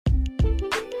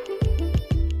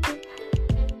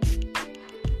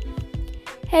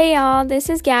Hey y'all, this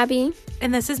is Gabby,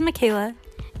 And this is Michaela.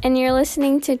 and you're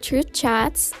listening to Truth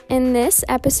Chats. In this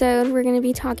episode, we're going to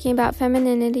be talking about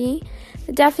femininity,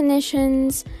 the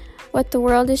definitions, what the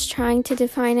world is trying to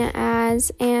define it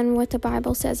as, and what the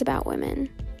Bible says about women.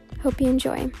 Hope you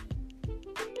enjoy.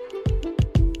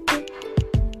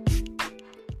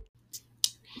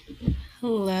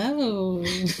 Hello.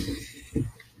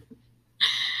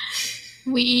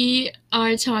 We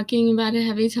are talking about a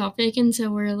heavy topic, and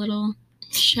so we're a little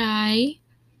shy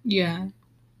Yeah.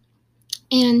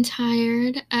 and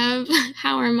tired of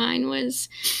how our mind was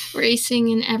racing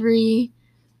in every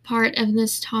part of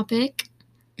this topic.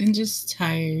 And just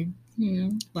tired,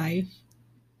 life.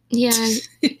 Yeah,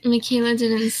 Michaela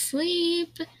didn't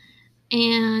sleep,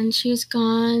 and she was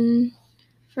gone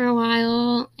for a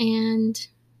while, and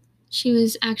she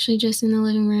was actually just in the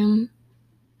living room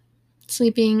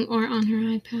sleeping or on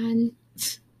her iPad.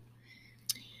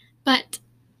 But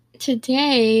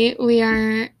today we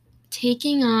are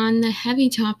taking on the heavy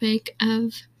topic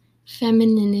of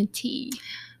femininity.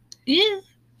 Yeah.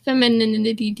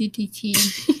 Femininity.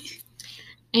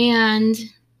 And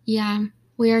yeah,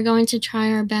 we are going to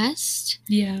try our best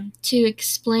to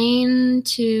explain,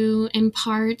 to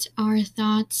impart our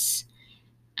thoughts,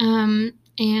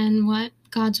 and what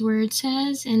God's Word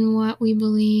says and what we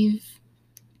believe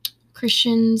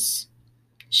Christians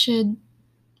should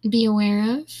be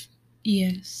aware of.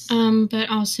 Yes. But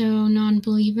also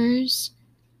non-believers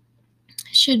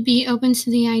should be open to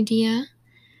the idea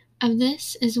of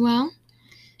this as well.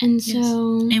 And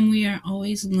so... And we are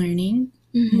always learning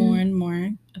more and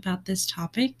more about this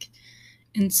topic.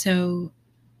 And so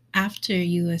after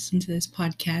you listen to this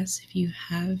podcast, if you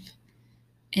have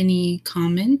any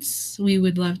comments, we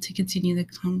would love to continue the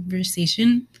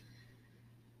conversation.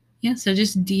 Yeah, so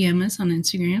just DM us on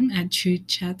Instagram at Truth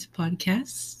Chats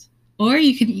Podcast. Or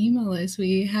you can email us.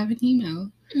 We have an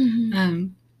email.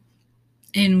 And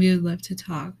we would love to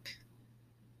talk.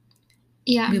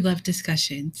 Yeah. We love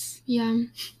discussions. Yeah.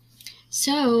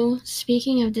 So,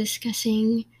 speaking of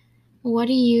discussing, what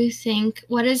do you think?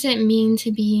 What does it mean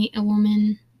to be a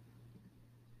woman?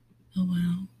 Oh,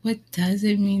 wow. What does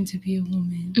it mean to be a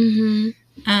woman?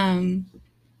 I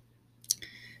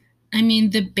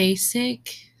mean, the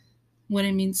basic, what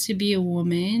it means to be a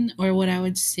woman, or what I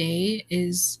would say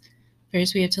is,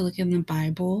 first we have to look in the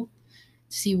Bible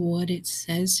to see what it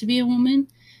says to be a woman,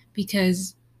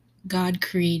 because God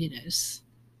created us,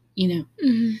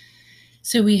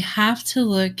 So we have to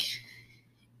look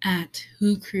at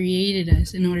who created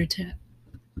us in order to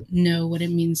know what it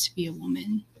means to be a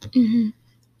woman.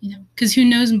 Because who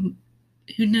knows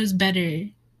better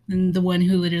than the one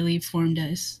who literally formed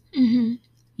us? In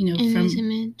from His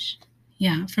image.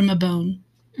 Yeah, from a bone.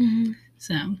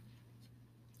 So.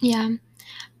 Yeah,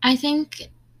 I think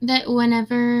that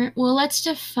let's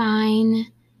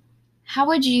define. How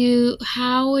would you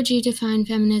define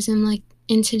feminism, like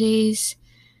in today's?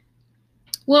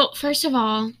 Well, first of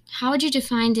all, how would you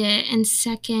define it? And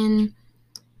second,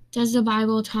 does the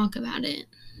Bible talk about it?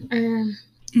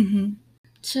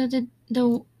 So the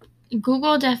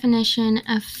Google definition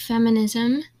of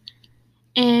feminism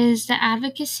is the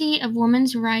advocacy of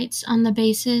women's rights on the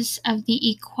basis of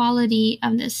the equality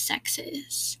of the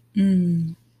sexes.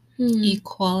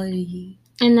 Equality.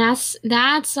 And that's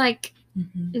like,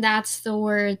 that's the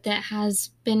word that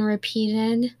has been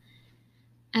repeated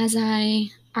as I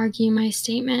argue my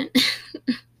statement.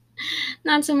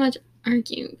 Not so much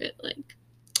argue, but like,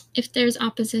 if there's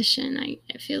opposition,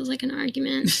 it feels like an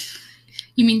argument.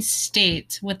 You mean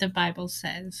state what the Bible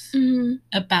says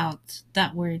about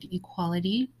that word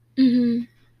equality?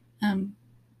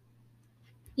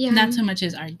 Yeah. Not so much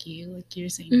as argue, like you're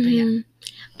saying, but yeah.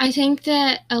 I think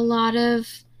that a lot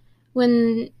of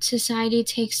when society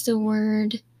takes the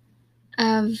word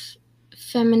of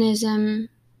feminism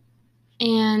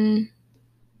and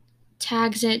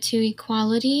tags it to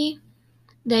equality,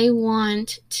 they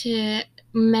want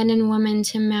men and women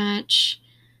to match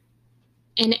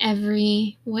in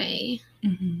every way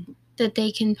that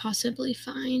they can possibly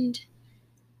find.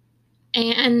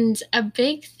 And a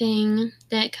big thing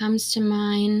that comes to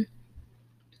mind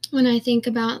when I think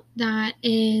about that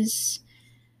is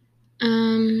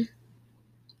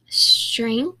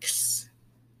strengths.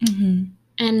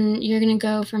 And you're going to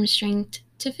go from strength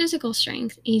to physical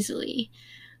strength easily.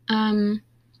 That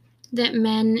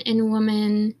men and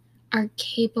women are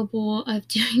capable of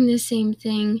doing the same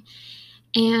thing.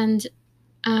 And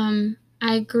I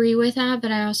agree with that,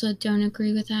 but I also don't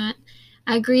agree with that.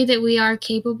 I agree that we are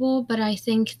capable, but I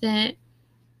think that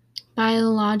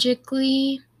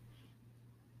biologically,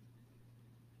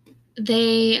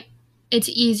 it's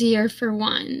easier for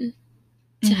one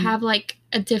to have like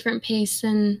a different pace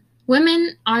than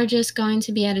women are just going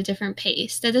to be at a different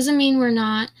pace. That doesn't mean we're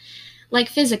not, like,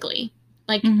 physically,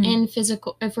 like in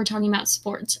physical, if we're talking about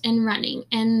sports and running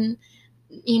and,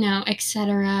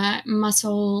 etc.,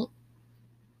 muscle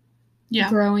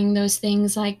growing, those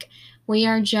things, like, we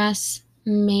are just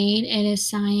made, it is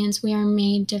science, we are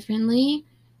made differently.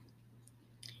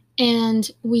 And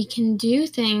we can do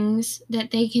things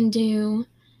that they can do,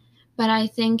 but I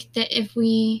think that if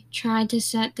we try to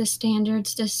set the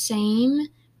standards the same,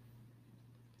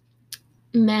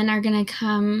 men are going to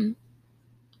come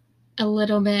a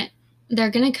little bit, they're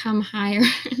going to come higher,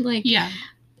 like,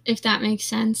 if that makes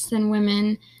sense, than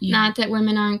women. Not that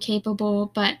women aren't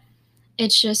capable, but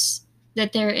it's just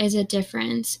that there is a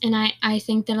difference. And I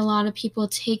think that a lot of people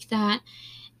take that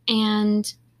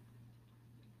and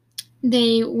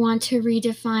they want to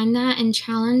redefine that and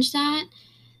challenge that.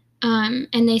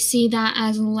 And they see that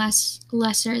as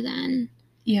lesser than.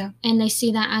 Yeah. And they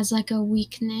see that as like a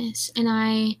weakness. And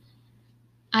I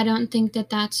don't think that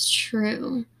that's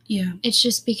true. Yeah. It's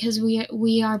just because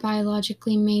we are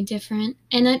biologically made different.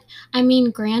 And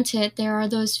granted, there are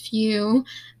those few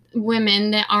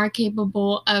women that are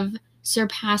capable of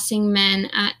surpassing men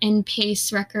in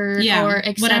pace record or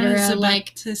etc. What I was about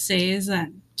to say is that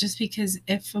just because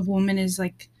if a woman is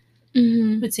like,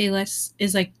 would say less,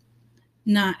 is like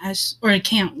not as, or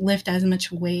can't lift as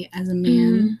much weight as a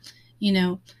man,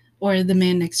 or the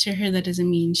man next to her, that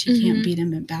doesn't mean she can't beat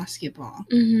him in basketball,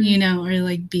 or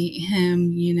like beat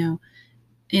him,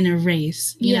 in a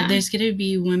race. There's going to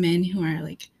be women who are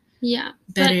like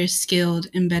better skilled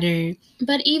and better.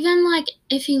 But even like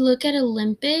if you look at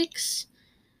Olympics,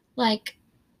 like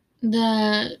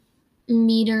the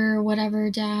meter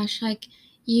whatever dash, like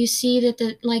you see that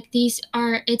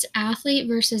it's athlete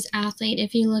versus athlete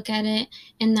if you look at it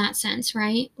in that sense,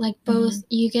 right? Like both,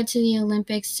 you get to the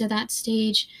Olympics, to that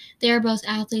stage, they're both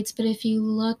athletes. But if you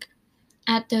look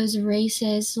at those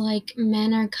races, like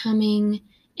men are coming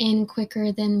in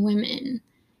quicker than women,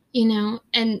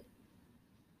 and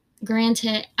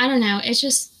granted, I don't know, it's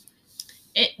just,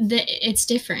 it's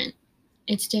different.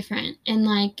 It's different. And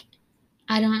like,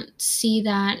 I don't see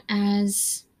that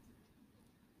as,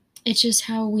 it's just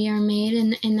how we are made,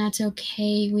 and that's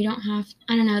okay. We don't have,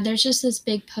 I don't know, there's just this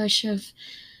big push of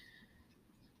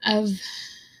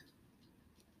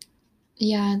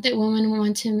that women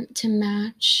want to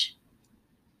match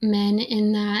men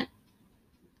in that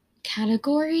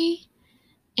category.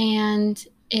 And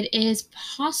it is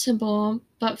possible,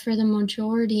 but for the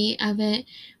majority of it,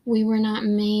 we were not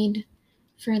made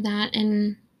for that.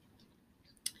 And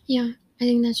I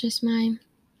think that's just my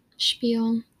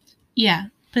spiel. Yeah.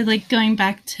 But like going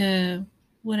back to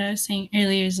what I was saying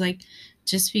earlier is like,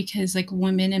 just because like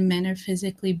women and men are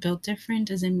physically built different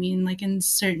doesn't mean like in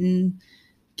certain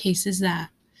cases that,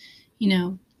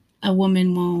 a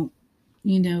woman won't,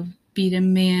 beat a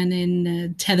man in a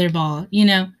tetherball,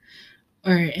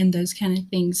 or in those kind of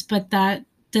things. But that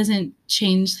doesn't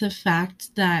change the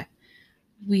fact that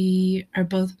we are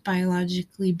both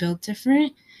biologically built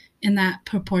different, and that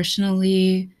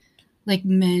proportionally, like,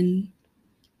 men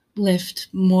lift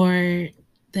more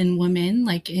than women,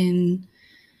 like in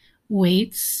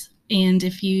weights. And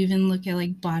if you even look at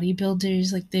like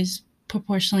bodybuilders, like there's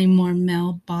proportionally more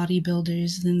male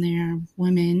bodybuilders than there are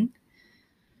women.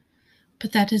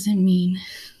 But that doesn't mean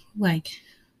like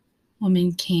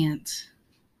women can't,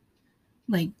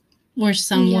 like, or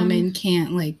some women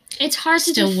can't, like, it's hard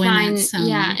to define.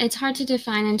 It's hard to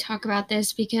define and talk about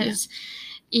this because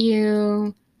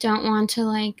you don't want to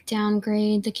like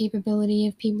downgrade the capability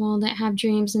of people that have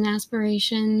dreams and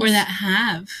aspirations, or that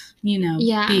have,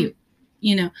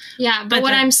 but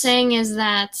what I'm saying is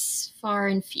that's far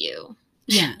and few.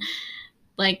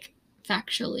 Like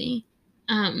factually.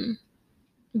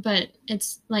 But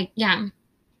it's like, I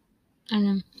don't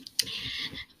know.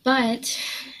 But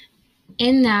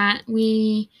in that,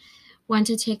 we want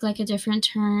to take like a different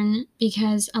turn,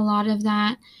 because a lot of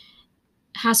that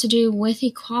has to do with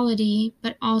equality,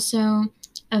 but also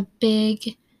a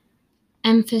big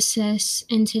emphasis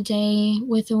in today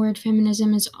with the word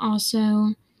feminism is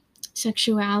also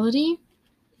sexuality.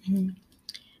 And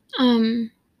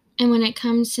when it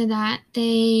comes to that,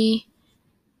 they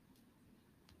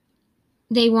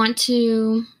want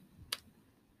to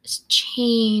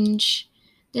change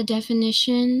the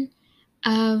definition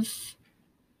of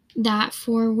that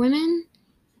for women.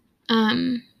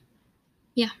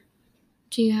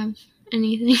 Do you have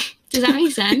anything? Does that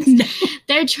make sense? No.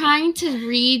 They're trying to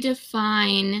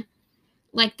redefine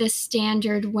like the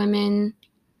standard women,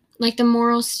 like the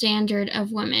moral standard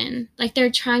of women. Like they're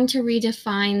trying to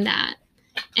redefine that.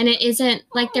 And it isn't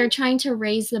like they're trying to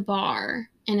raise the bar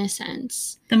in a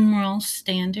sense. The moral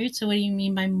standard? So what do you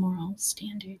mean by moral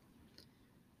standard?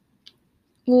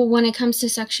 Well, when it comes to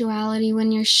sexuality,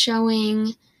 when you're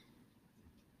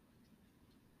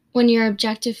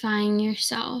objectifying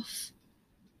yourself.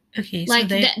 Okay, like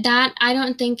so that I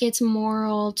don't think it's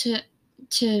moral to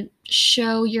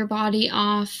show your body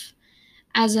off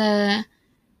as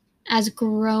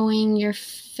growing your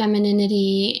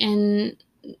femininity, and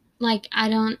like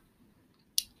I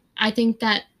think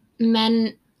that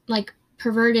men, like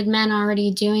perverted men,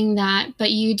 already doing that,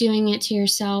 but you doing it to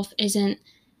yourself isn't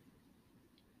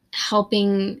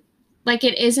helping. Like,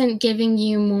 it isn't giving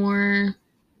you more,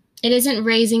 it isn't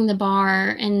raising the bar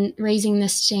and raising the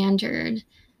standard.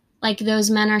 Like, those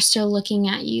men are still looking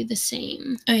at you the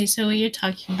same. Okay, so what you're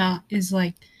talking about is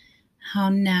like how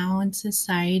now in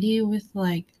society with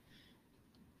like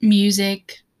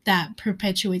music that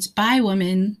perpetuates by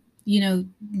women,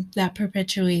 that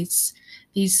perpetuates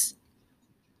these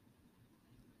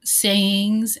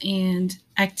sayings and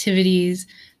activities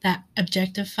that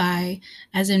objectify,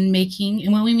 as in making,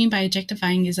 and what we mean by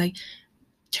objectifying is like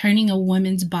turning a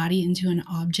woman's body into an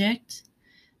object,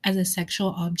 as a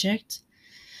sexual object.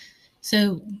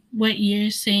 So what you're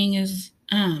saying is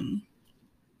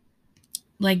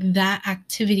like that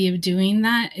activity of doing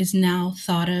that is now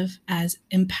thought of as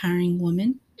empowering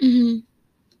women. Mm-hmm.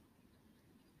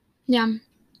 Yeah.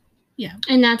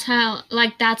 And that's how,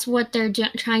 like, that's what they're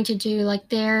trying to do. Like,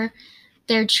 they're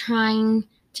trying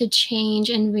to change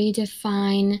and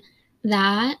redefine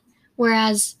that,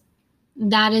 whereas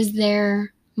that is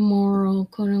their moral,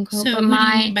 quote unquote. So but what do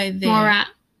you mean by their?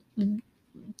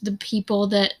 The people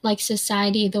that, like,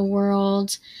 society, the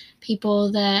world,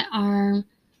 people that are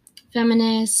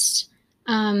feminists,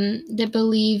 that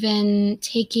believe in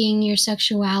taking your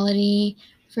sexuality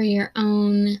for your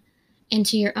own,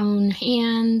 into your own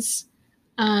hands,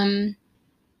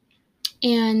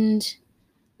 and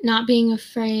not being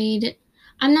afraid.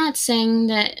 I'm not saying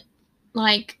that,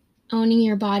 like, owning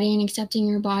your body and accepting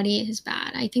your body is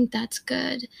bad. I think that's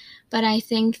good. But I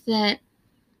think that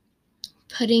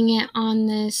putting it on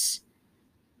this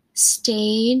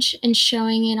stage and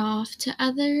showing it off to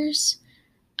others,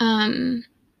 and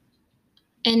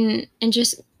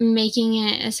just making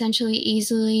it essentially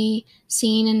easily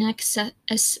seen and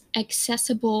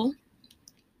accessible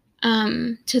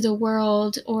to the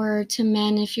world, or to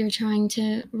men if you're trying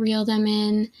to reel them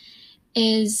in,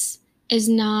 is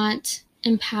not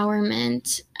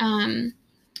empowerment.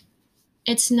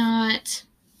 It's not.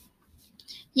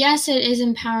 Yes, it is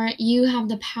empower. You have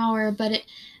the power, but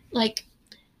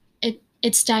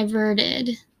it's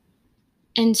diverted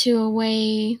into a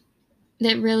way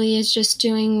that really is just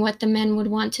doing what the men would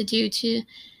want to do to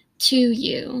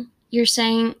you. You're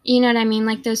saying, you know what I mean?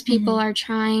 Like, those people are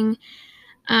trying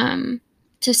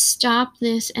to stop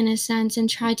this in a sense and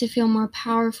try to feel more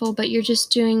powerful, but you're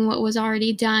just doing what was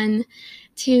already done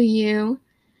to you.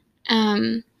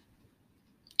 And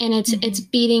it's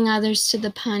beating others to the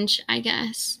punch, I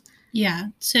guess. Yeah.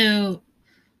 So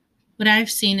what I've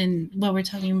seen and what we're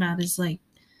talking about is like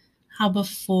how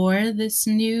before this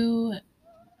new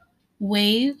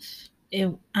wave,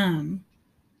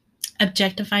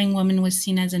 objectifying women was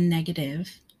seen as a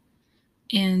negative.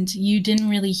 And you didn't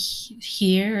really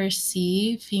hear or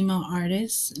see female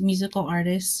artists, musical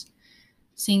artists,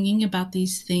 singing about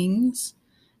these things.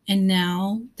 And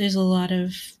now there's a lot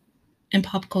of, in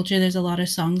pop culture, there's a lot of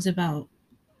songs about,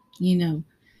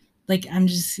 like I'm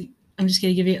just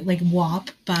gonna give you like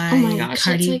WAP by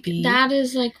Cardi B. That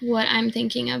is like what I'm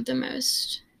thinking of the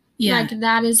most. Yeah. Like,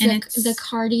 that is the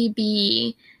Cardi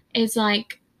B is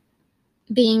like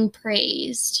being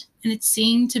praised. And it's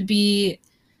seen to be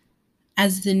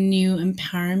as the new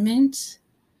empowerment.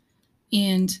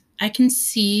 And I can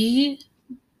see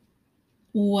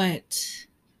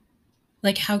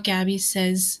like how Gabby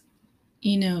says,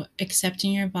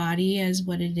 accepting your body as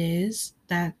what it is,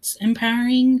 that's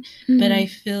empowering. Mm-hmm. But I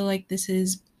feel like this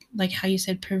is, like how you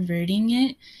said, perverting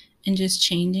it and just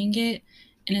changing it.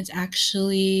 And it's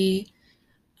actually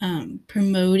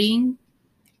promoting,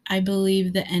 I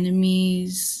believe, the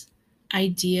enemy's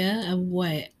idea of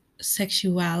what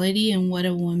sexuality and what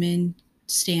a woman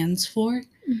stands for,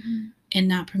 and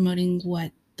not promoting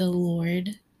what the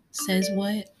Lord says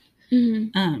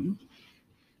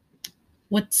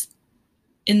what's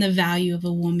in the value of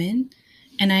a woman.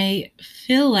 And I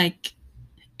feel like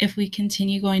if we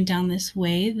continue going down this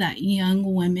way, that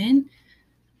young women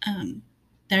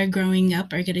that are growing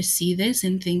up are going to see this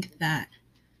and think that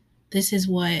this is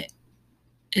what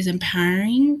is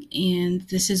empowering, and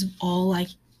this is all, like,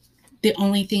 the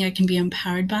only thing I can be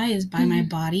empowered by is by my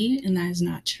body, and that is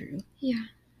not true. Yeah.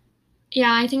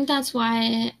 Yeah, I think that's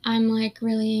why I'm like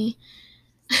really,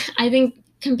 I think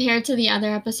compared to the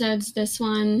other episodes, this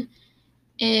one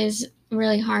is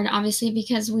really hard, obviously,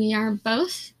 because we are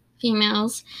both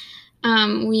females.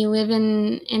 We live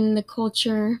in the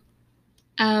culture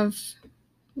of,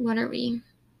 what are we,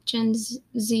 Gen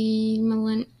Z,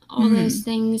 all those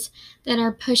things that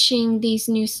are pushing these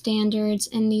new standards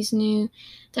and these new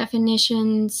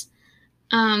definitions.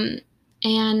 And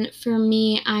for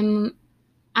me, I'm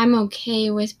okay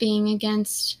with being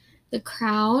against the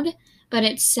crowd, but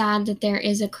it's sad that there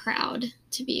is a crowd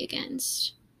to be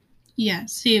against. Yeah,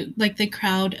 see, like the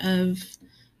crowd of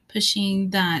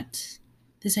pushing that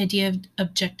this idea of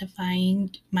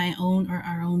objectifying my own or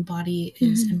our own body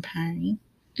is empowering.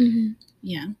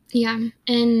 Yeah. Yeah.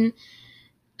 And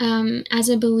as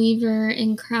a believer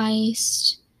in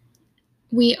Christ,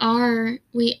 we are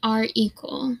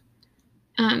equal.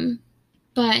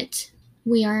 But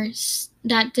we are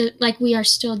we are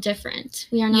still different.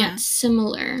 We are not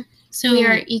similar. So we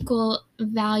are equal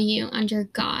value under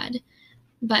God,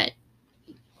 but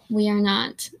we are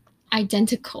not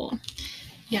identical.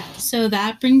 Yeah, so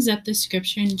that brings up the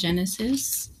scripture in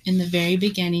Genesis in the very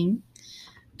beginning.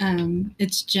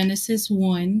 It's Genesis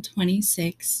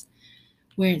 1:26,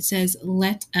 where it says,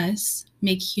 "Let us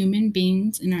make human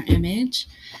beings in our image."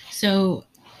 So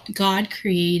God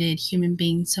created human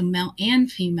beings, so male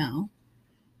and female,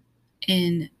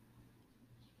 in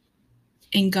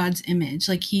God's image.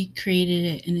 Like he created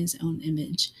it in his own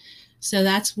image. So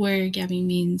that's where Gabby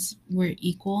means we're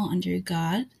equal under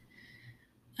God.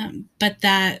 But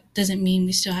that doesn't mean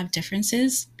we still have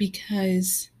differences,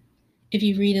 because if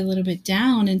you read a little bit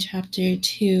down in chapter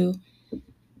 2,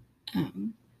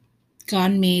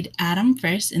 God made Adam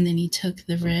first, and then he took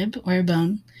the rib or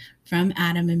bone from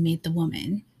Adam and made the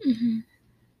woman. Mm-hmm.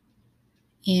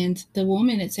 And the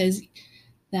woman, it says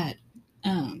that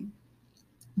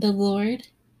the Lord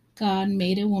God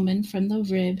made a woman from the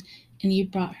rib, and he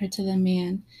brought her to the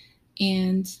man.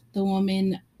 And the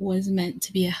woman was meant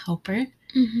to be a helper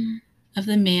of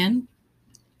the man.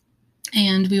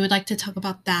 And we would like to talk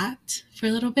about that for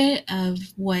a little bit, of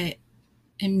what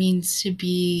it means to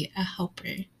be a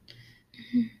helper.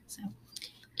 So.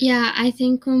 Yeah, I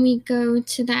think when we go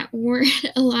to that word,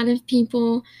 a lot of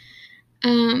people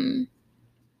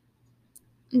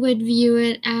would view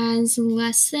it as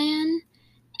less than,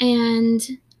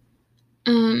 and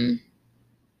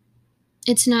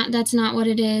that's not what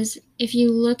it is. If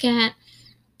you look at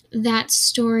that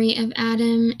story of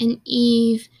Adam and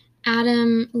Eve,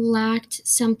 Adam lacked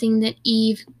something that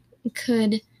Eve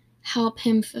could help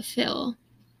him fulfill.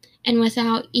 And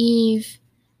without Eve,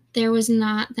 there was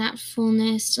not that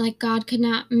fullness. Like God could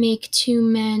not make two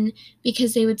men,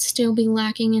 because they would still be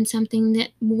lacking in something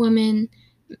that woman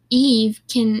Eve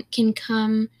can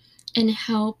come and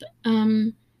help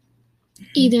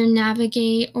either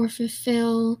navigate or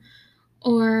fulfill,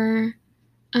 or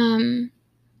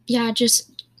just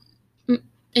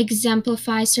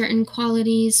exemplify certain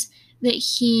qualities that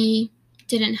he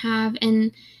didn't have.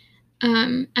 And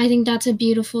I think that's a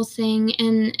beautiful thing.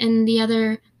 And the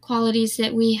other qualities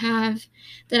that we have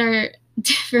that are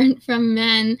different from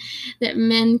men, that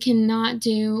men cannot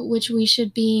do, which we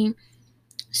should be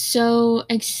so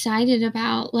excited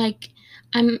about. Like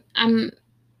I'm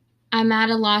at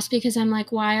a loss, because I'm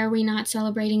like, why are we not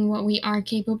celebrating what we are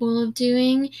capable of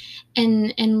doing,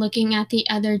 and looking at the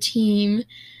other team,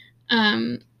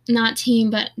 not team,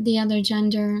 but the other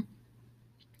gender,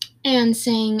 and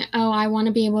saying, oh, I want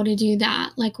to be able to do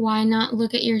that. Like, why not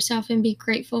look at yourself and be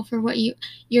grateful for what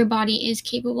your body is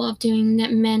capable of doing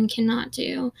that men cannot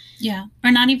do? Yeah.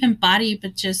 Or not even body,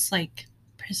 but just like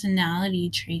personality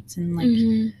traits, and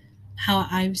like how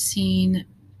I've seen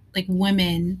like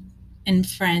women and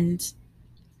friends,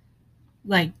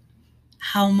 like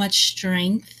how much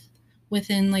strength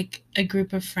within like a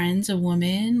group of friends, a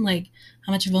woman, like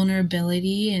how much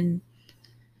vulnerability and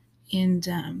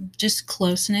just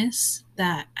closeness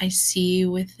that I see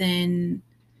within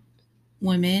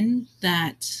women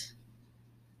that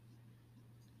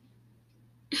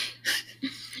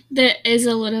is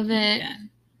a little bit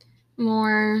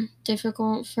more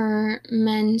difficult for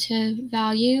men to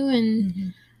value.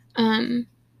 And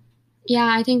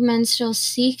I think men still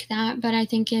seek that, but I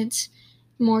think it's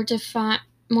more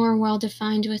well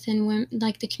defined within women,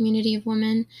 like the community of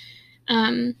women.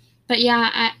 But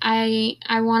yeah,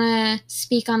 I want to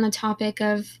speak on the topic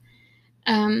of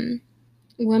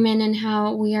women and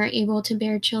how we are able to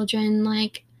bear children.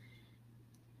 Like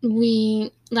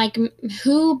who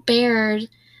bared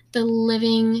the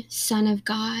living Son of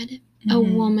God? A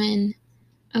woman.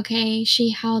 Okay,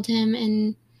 she held him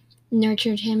and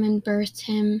nurtured him and birthed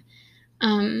him.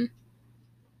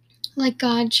 like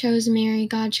God chose Mary,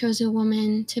 God chose a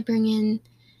woman to bring in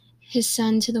his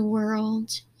son to the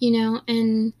world,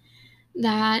 and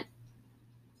that,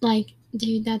 like,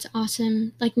 dude, that's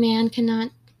awesome. Like, men could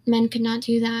not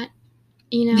do that,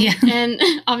 Yeah. and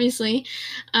obviously,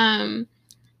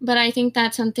 but I think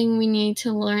that's something we need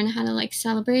to learn how to, like,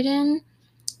 celebrate in,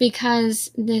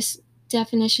 because this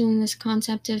definition, this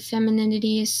concept of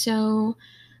femininity is so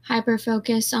hyper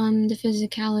focused on the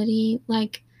physicality.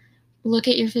 Like, look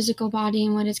at your physical body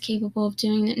and what it's capable of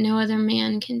doing that no other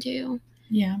man can do.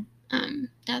 Yeah.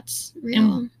 That's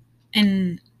real.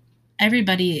 And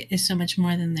everybody is so much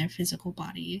more than their physical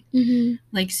body. Mm-hmm.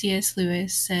 Like C.S.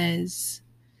 Lewis says,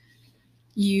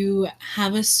 you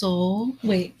have a soul.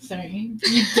 Wait, sorry.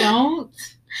 You don't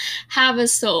have a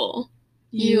soul.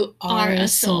 You are a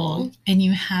soul. And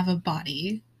you have a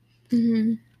body.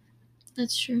 Mm-hmm.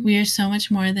 That's true. We are so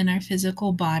much more than our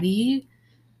physical body,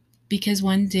 because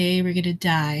one day we're going to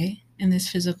die, and this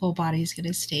physical body is going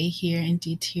to stay here and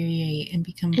deteriorate and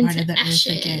become part of the earth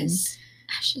again. Ashes to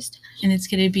ashes. And it's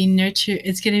going to be nurture.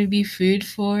 It's going to be food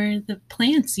for the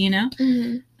plants,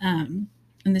 Mm-hmm.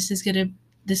 And this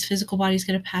physical body is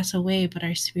going to pass away, but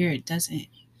our spirit doesn't.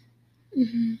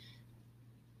 Mm-hmm.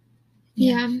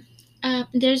 Yeah.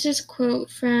 There's this quote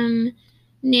from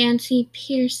Nancy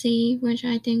Pearcey, which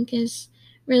I think is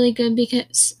really good,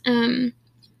 because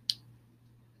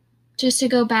just to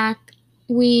go back,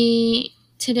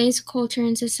 today's culture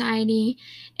and society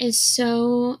is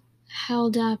so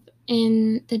held up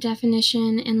in the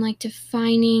definition and, like,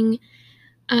 defining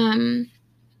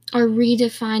or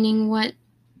redefining what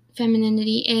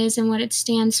femininity is and what it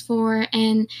stands for,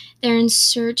 and they're in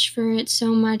search for it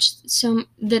so much so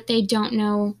that they don't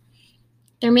know.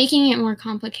 They're making it more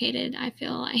complicated, I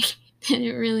feel like, than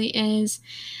it really is.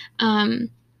 And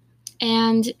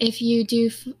if you do,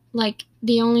 like,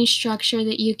 the only structure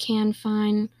that you can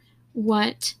find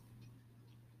what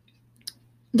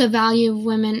the value of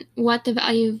women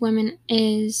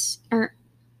is,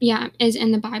 is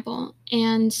in the Bible.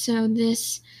 And so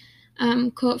this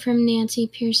quote from Nancy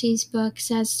Pearcey's book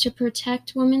says, "To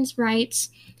protect women's rights,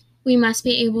 we must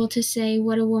be able to say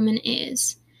what a woman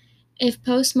is. If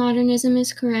postmodernism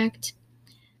is correct,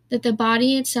 that the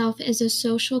body itself is a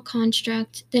social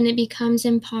construct, then it becomes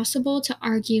impossible to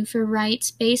argue for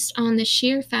rights based on the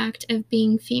sheer fact of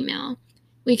being female.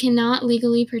 We cannot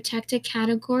legally protect a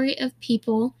category of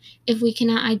people if we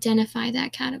cannot identify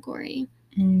that category."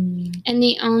 And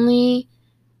the only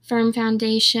firm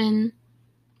foundation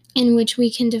in which we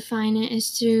can define it is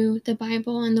through the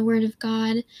Bible and the Word of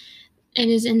God. It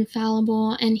is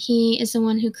infallible, and He is the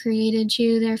one who created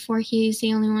you, therefore He is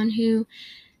the only one who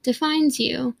defines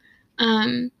you.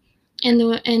 And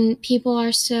people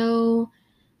are so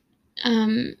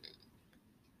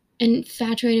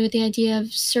infatuated with the idea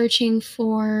of searching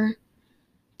for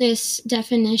this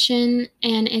definition,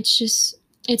 and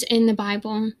it's in the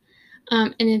Bible,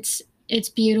 and it's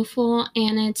beautiful,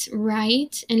 and it's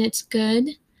right, and it's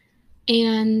good.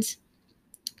 And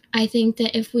I think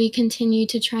that if we continue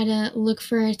to try to look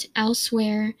for it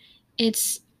elsewhere,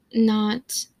 it's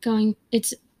going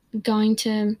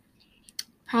to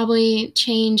probably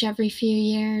change every few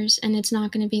years, and it's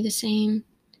not going to be the same,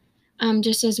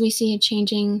 just as we see it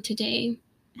changing today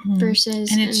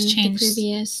versus in the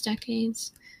previous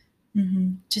decades.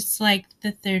 Just like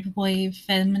the third wave,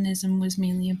 feminism was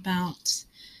mainly about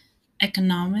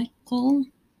economical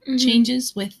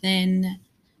changes within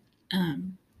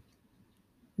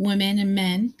women and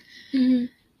men. And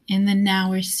then now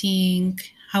we're seeing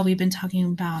how we've been talking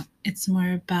about, it's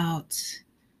more about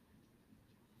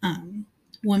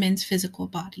women's physical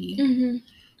body.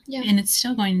 Yeah. And it's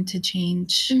still going to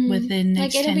change within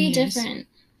next 10 years. Like, it'll be different.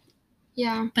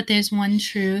 Yeah. But there's one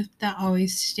truth that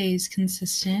always stays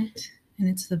consistent, and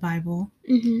it's the Bible.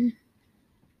 And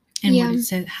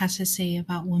what it has to say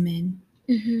about women.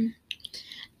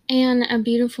 And a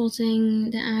beautiful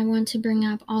thing that I want to bring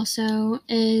up also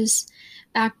is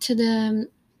back to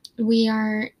we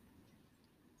are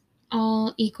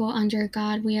all equal under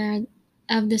God. We are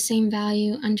of the same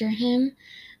value under Him.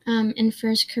 In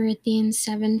 1 Corinthians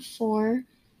 7:4,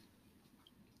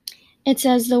 it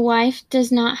says, "The wife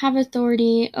does not have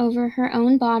authority over her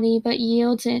own body, but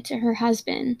yields it to her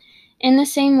husband. In the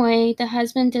same way, the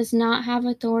husband does not have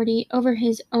authority over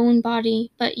his own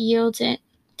body, but yields it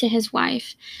to his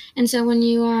wife." And so when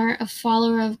you are a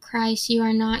follower of Christ, you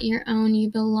are not your own. You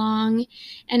belong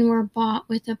and were bought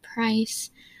with a price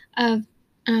by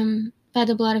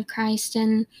the blood of Christ.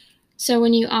 And so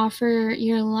when you offer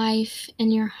your life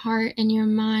and your heart and your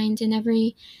mind and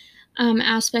every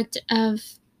aspect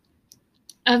of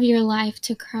your life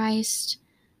to Christ,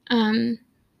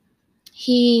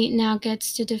 he now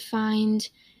gets to define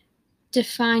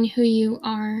who you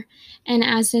are. And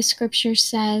as the scripture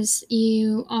says,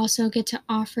 you also get to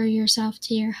offer yourself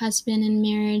to your husband in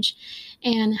marriage,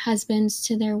 and husbands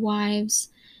to their wives.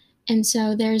 And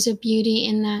so there's a beauty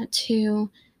in that too,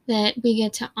 that we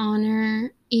get to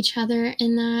honor each other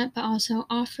in that, but also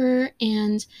offer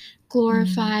and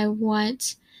glorify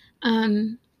what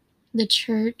the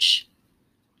church,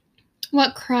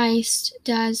 what Christ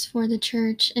does for the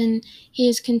church, and he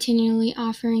is continually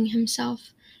offering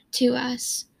himself to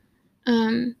us.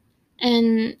 And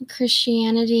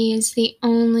Christianity is the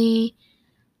only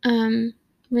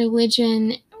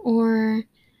religion or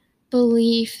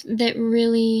belief that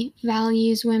really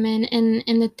values women,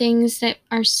 and the things that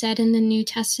are said in the New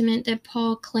Testament that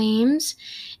Paul claims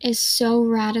is so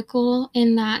radical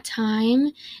in that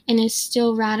time and is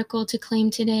still radical to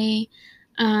claim today,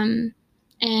 and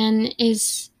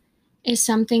is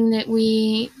something that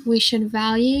we should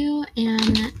value.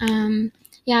 And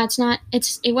yeah,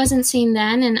 it wasn't seen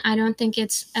then, and I don't think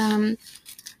it's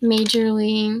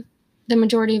majorly, the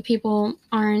majority of people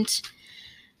aren't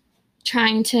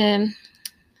trying to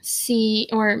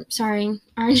aren't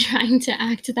trying to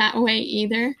act that way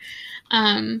either.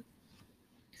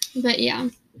 But yeah.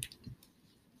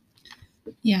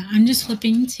 Yeah, I'm just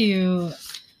flipping to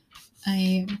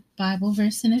a Bible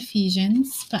verse in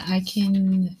Ephesians, but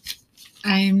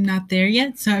I'm not there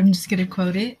yet, so I'm just going to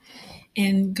quote it.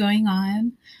 And going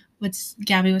on, what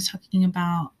Gabby was talking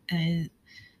about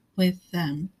with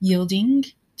yielding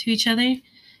to each other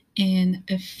in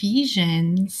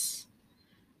Ephesians,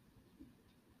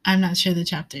 I'm not sure the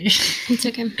chapter. It's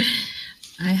okay.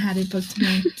 I had it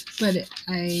bookmarked, but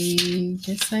I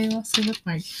guess I lost it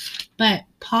bookmarked. But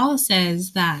Paul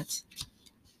says that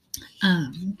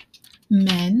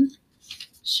men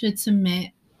should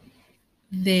submit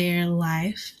their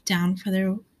life down for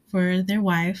their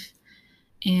wife,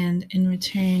 and in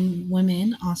return,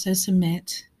 women also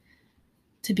submit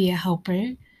to be a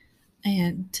helper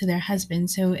and to their husband.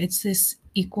 So it's this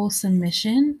equal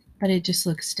submission, but it just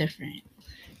looks different.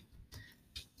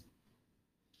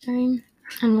 Sorry,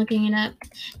 I'm looking it up.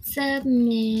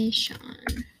 Submission.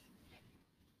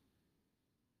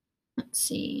 Let's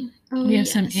see. We have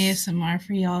some ASMR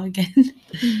for y'all again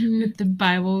with the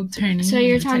Bible turning. So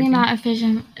you're talking about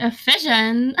Ephesians.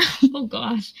 Oh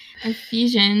gosh,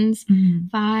 Ephesians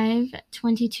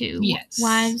 5:22. Yes.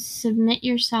 Wives, submit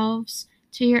yourselves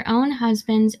to your own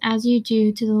husbands as you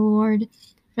do to the Lord.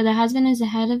 For the husband is the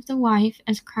head of the wife,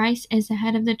 as Christ is the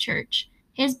head of the church,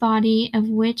 his body, of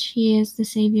which he is the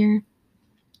Savior.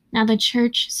 Now the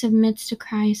church submits to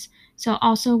Christ, so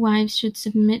also wives should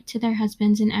submit to their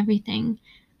husbands in everything.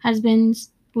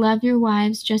 Husbands, love your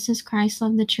wives just as Christ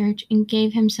loved the church and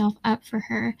gave himself up for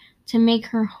her, to make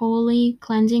her holy,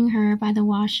 cleansing her by the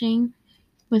washing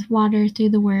with water through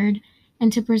the word,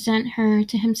 and to present her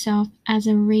to himself as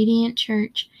a radiant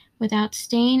church, without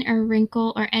stain or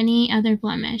wrinkle or any other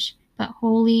blemish, but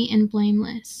holy and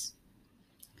blameless.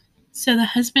 So the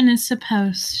husband is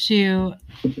supposed to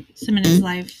submit his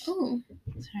life. Oh.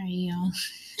 Sorry, y'all.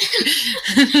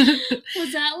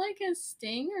 Was that like a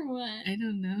sting or what? I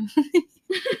don't know.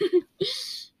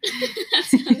 That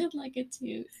sounded like a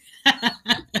toot.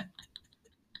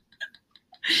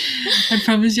 I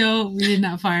promise y'all, we did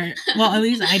not fart. Well, at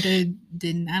least I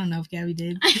didn't. I don't know if Gabby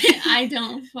did. I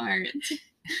don't fart.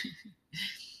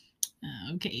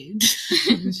 Okay.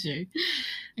 Sure.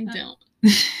 I don't.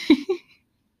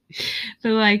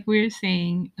 But like we were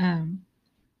saying,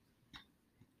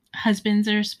 husbands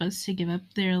are supposed to give up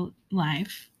their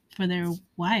life for their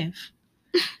wife.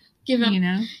 Give up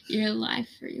your life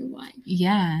for your wife.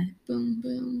 Yeah. Boom,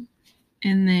 boom.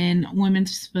 And then women are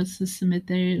supposed to submit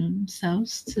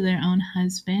themselves to their own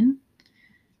husband,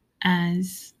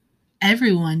 as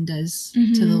everyone does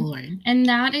to the Lord. And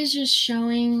that is just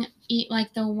showing,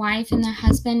 like, the wife and the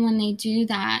husband, when they do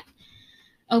that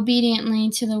obediently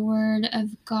to the word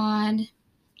of God,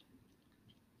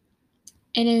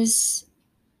 it is,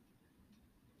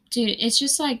 dude, it's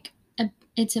just like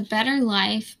it's a better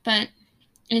life, but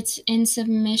it's in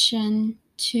submission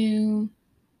to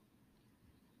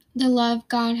the love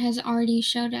God has already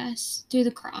showed us through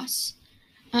the cross.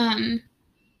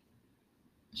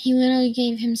 He literally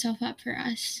gave himself up for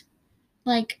us.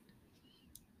 Like,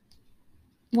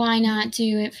 why not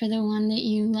do it for the one that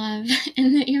you love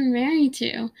and that you're married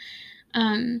to?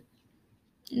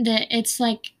 That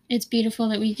it's beautiful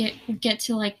that we get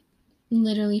to, like,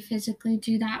 literally physically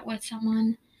do that with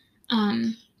someone,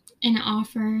 and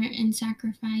offer and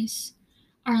sacrifice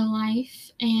our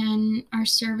life and our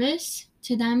service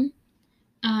to them,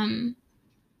 in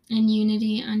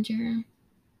unity under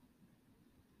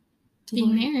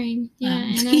being married. Yeah,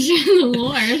 and the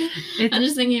Lord. I'm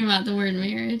just thinking about the word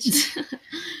marriage.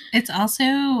 It's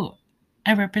also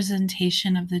a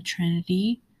representation of the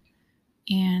Trinity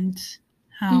and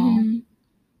how,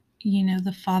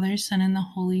 the Father, Son, and the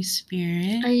Holy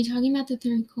Spirit. Are you talking about the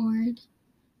third chord?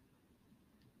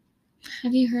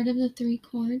 Have you heard of the three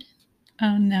chord?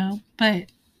 Oh, no,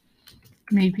 but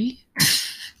maybe.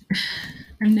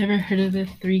 I've never heard of the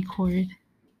three chord.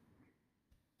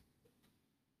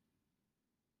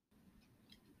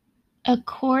 A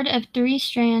cord of 3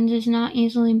 strands is not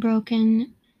easily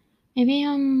broken. Maybe,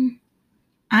 I'm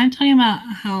talking about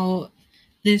how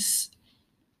this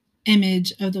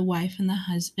image of the wife and the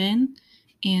husband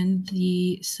and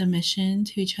the submission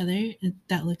to each other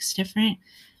that looks different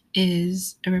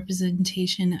is a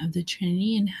representation of the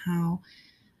Trinity and how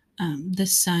the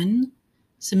Son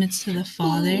submits to the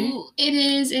Father. Ooh, it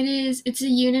is. It's a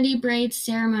unity braid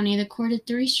ceremony. The cord of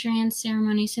 3 strands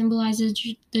ceremony symbolizes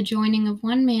the joining of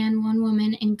one man, one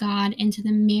woman, and God into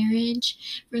the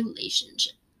marriage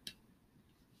relationship.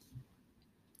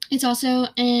 It's also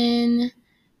in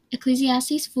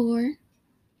Ecclesiastes 4,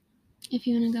 if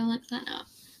you want to go look that up.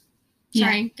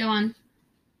 Sorry, go on.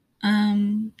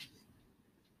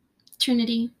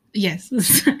 Trinity. Yes.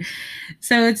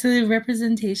 So it's a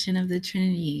representation of the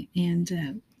Trinity,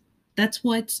 and that's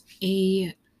what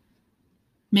a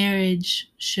marriage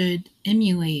should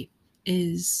emulate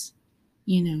is,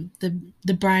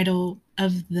 the bridal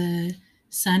of the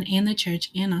Son and the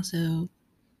church and also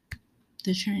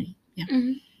the Trinity. Yeah.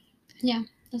 Mm-hmm. Yeah,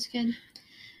 that's good.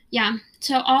 Yeah.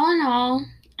 So all in all,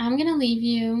 I'm going to leave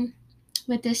you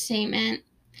with this statement.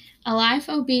 A life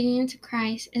obedient to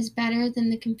Christ is better than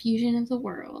the confusion of the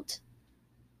world.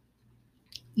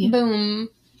 Yeah. Boom.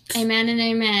 Amen and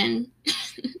amen.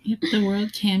 The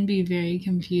world can be very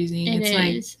confusing.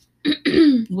 It's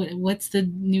like, what's the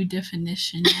new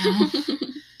definition now?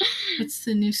 What's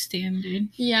the new standard?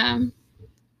 Yeah.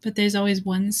 But there's always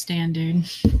one standard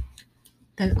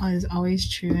that is always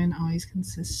true and always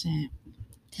consistent.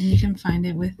 And you can find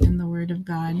it within the Word of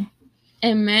God.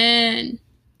 Amen.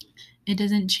 It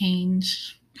doesn't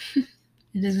change.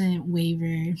 It doesn't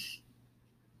waver. It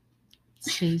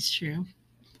stays true.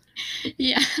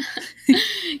 Yeah.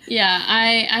 Yeah,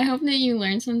 I hope that you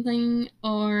learned something,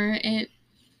 or it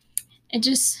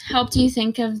just helped you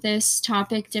think of this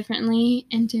topic differently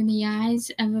and through the eyes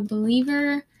of a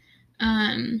believer.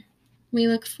 We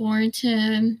look forward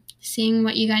to seeing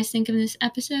what you guys think of this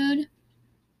episode.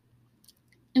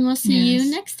 And we'll see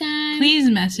you next time. Please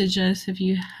message us if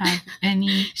you have any.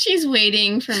 She's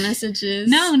waiting for messages.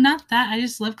 No, not that. I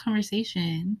just love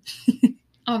conversation.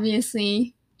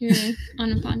 Obviously, you're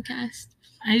on a podcast.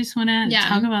 I just want to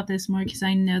talk about this more because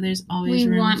I know there's always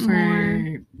room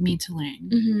for me to learn.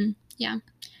 Mm-hmm. Yeah.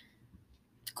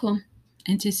 Cool.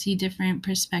 And to see different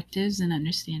perspectives and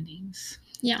understandings.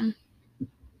 Yeah.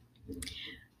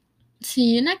 See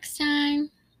you next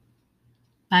time.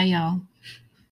 Bye, y'all.